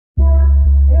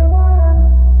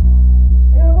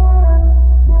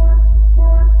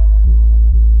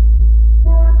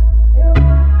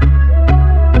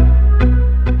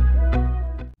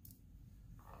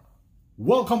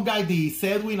Welcome guys, this is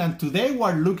Edwin, and today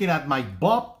we're looking at my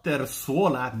Bob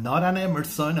Terzuola, not an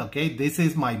Emerson, okay? This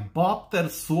is my Bob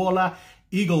Terzuola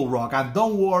Eagle Rock, and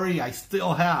don't worry, I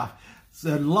still have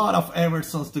a lot of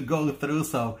Emersons to go through,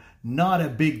 so not a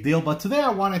big deal. But today I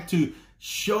wanted to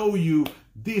show you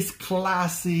this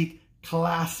classic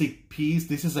piece.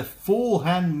 This is a full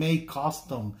handmade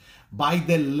custom by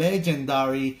the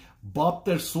legendary Bob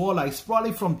Terzuola. It's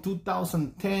probably from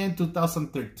 2010,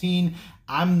 2013.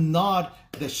 I'm not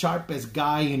the sharpest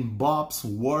guy in Bob's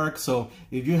work, so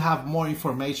if you have more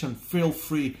information, feel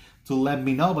free to let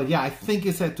me know. But yeah, I think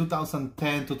it's a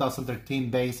 2010, 2013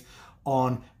 based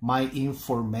on my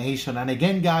information. And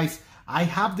again, guys, I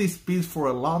have this piece for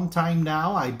a long time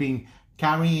now. I've been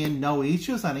carrying no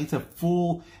issues, and it's a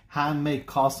full handmade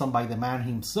custom by the man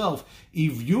himself.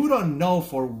 If you don't know,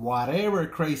 for whatever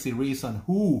crazy reason,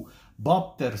 who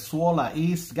Bob Terzuola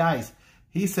is, guys,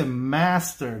 he's a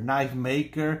master knife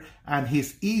maker, and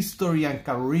his history and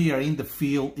career in the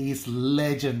field is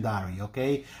legendary,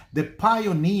 okay? The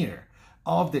pioneer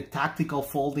of the tactical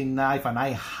folding knife, and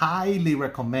I highly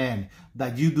recommend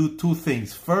that you do two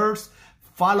things. First,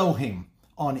 follow him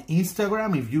on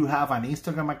Instagram. If you have an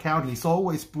Instagram account, he's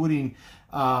always putting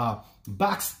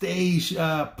backstage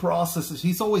processes.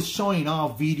 He's always showing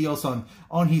off videos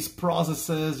on his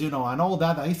processes, you know, and all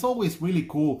that. It's always really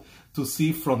cool to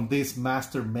see from these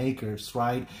master makers,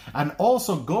 right? And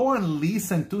also go and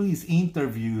listen to his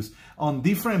interviews on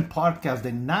different podcasts.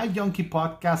 The Knife Junkie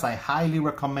podcast, I highly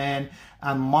recommend,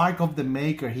 and Mark of the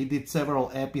Maker, he did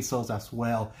several episodes as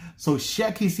well. So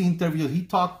check his interview. He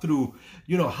talked through,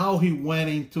 you know, how he went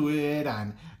into it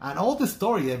and all the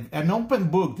story, an open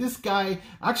book. This guy,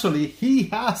 actually, he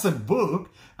has a book.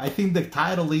 I think the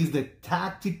title is The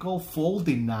Tactical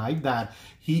Folding Knife, that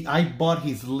I bought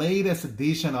his latest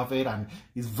edition of it, and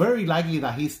it's very likely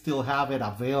that he still have it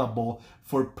available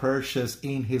for purchase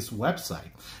in his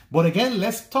website. But again,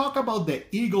 let's talk about the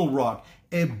Eagle Rock,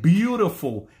 a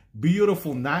beautiful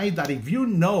knife that, if you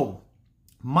know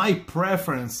my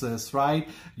preferences, right,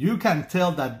 you can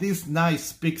tell that this knife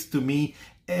speaks to me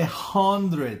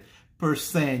 100%.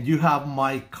 You have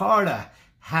micarta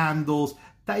handles,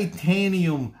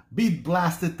 titanium, bead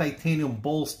blasted titanium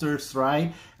bolsters,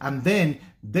 right? And then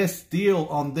the steel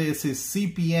on this is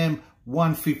CPM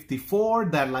 154.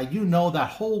 That, like, you know, that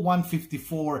whole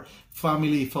 154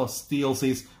 family of steels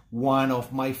is one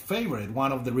of my favorite,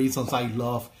 one of the reasons I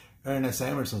love Ernest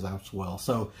Emerson's as well.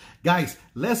 So guys,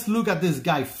 let's look at this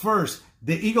guy first.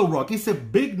 The Eagle Rock is a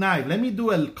big knife. Let me do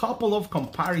a couple of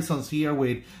comparisons here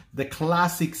with the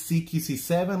classic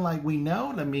CQC7 like we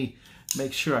know. Let me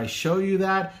make sure I show you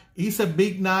that. It's a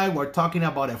big knife. We're talking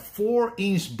about a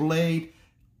 4-inch blade.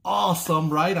 Awesome,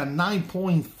 right? A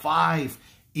 9.5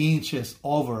 inches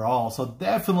overall. So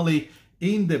definitely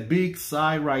in the big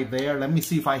side right there. Let me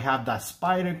see if I have that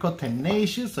Spyderco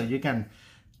Tenacious, so you can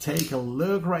take a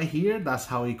look right here. That's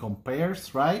how it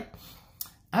compares, right?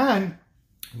 And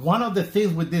one of the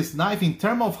things with this knife, in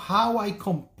terms of how I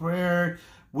compare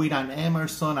with an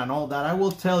Emerson and all that, I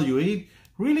will tell you, it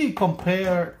really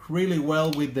compared really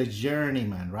well with the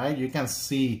Journeyman, right? You can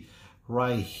see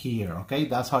right here, okay?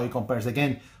 That's how it compares.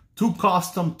 Again, two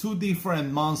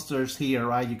different monsters here,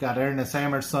 right? You got Ernest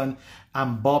Emerson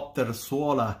and Bob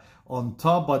Terzuola on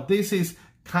top, but this is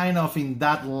kind of in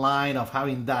that line of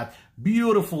having that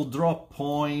beautiful drop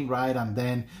point, right? And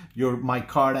then your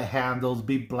micarta handles,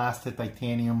 bead blasted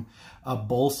titanium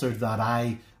bolsters that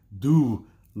I do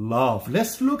love.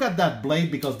 Let's look at that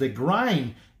blade, because the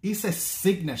grind is a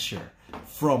signature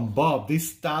from Bob,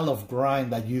 this style of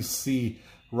grind that you see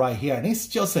right here. And it's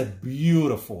just a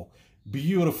beautiful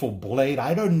blade.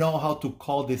 I don't know how to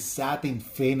call this satin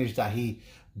finish that he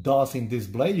does in this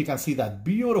blade. You can see that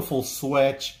beautiful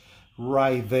switch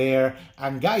right there.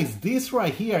 And guys, this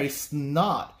right here is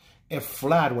not a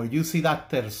flat where you see that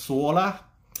Terzuola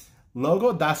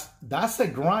logo. That's a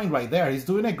grind right there. He's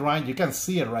doing a grind. You can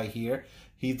see it right here.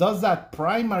 He does that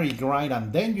primary grind,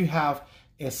 and then you have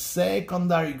a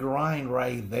secondary grind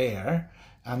right there,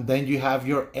 and then you have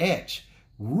your edge.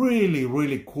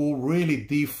 Really cool, really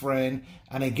different.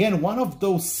 And again, one of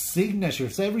those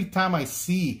signatures. Every time I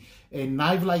see a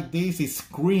knife like this, it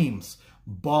screams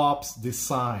Bob's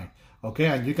design. Okay,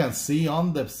 and you can see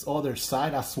on the other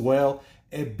side as well,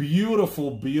 a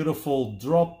beautiful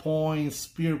drop point,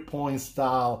 spear point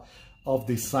style of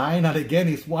design. And again,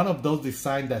 it's one of those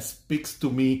designs that speaks to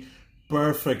me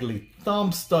perfectly.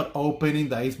 Thumb stud opening,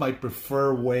 that is my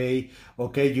preferred way.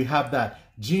 Okay, you have that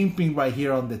jimping right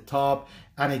here on the top.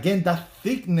 And again, that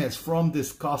thickness from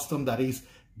this custom that is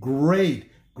great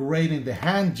in the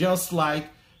hand, just like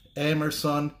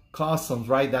Emerson customs,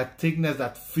 right? That thickness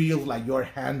that feels like you're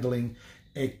handling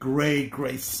a great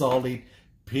solid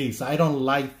piece. I don't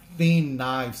like thin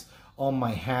knives on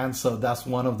my hands, so that's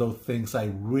one of those things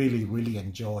I really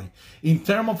enjoy. In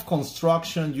terms of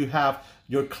construction, you have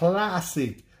your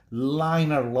classic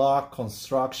liner lock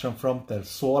construction from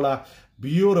Terzuola.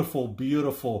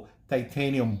 Beautiful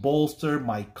titanium bolster,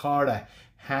 micarta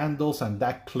handles, and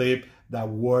that clip that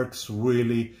works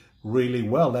really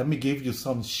well. Let me give you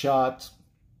some shots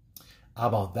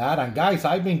about that. And guys,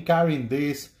 I've been carrying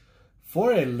this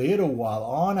for a little while,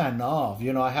 on and off.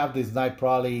 You know, I have this knife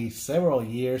probably several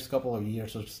years, couple of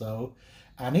years or so,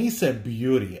 and it's a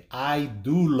beauty. I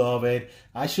do love it.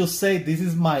 I should say this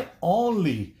is my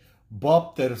only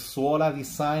Bob Terzuola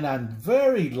design, and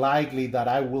very likely that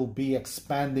I will be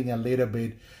expanding a little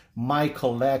bit my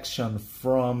collection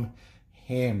from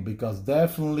him, because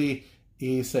definitely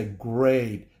is a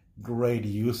great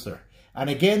user. And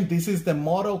again, this is the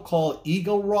model called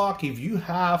Eagle Rock. If you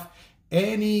have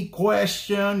any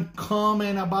question,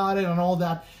 comment about it and all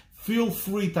that, feel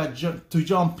free to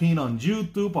jump in on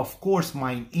YouTube. Of course,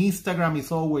 my Instagram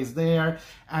is always there,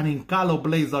 and in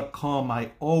caloblaze.com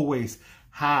I always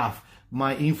have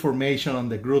my information on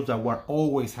the groups that we're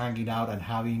always hanging out and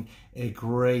having a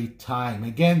great time.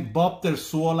 Again, Bob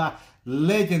Terzuola,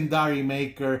 legendary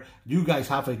maker. You guys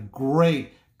have a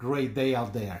great day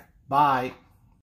out there. Bye.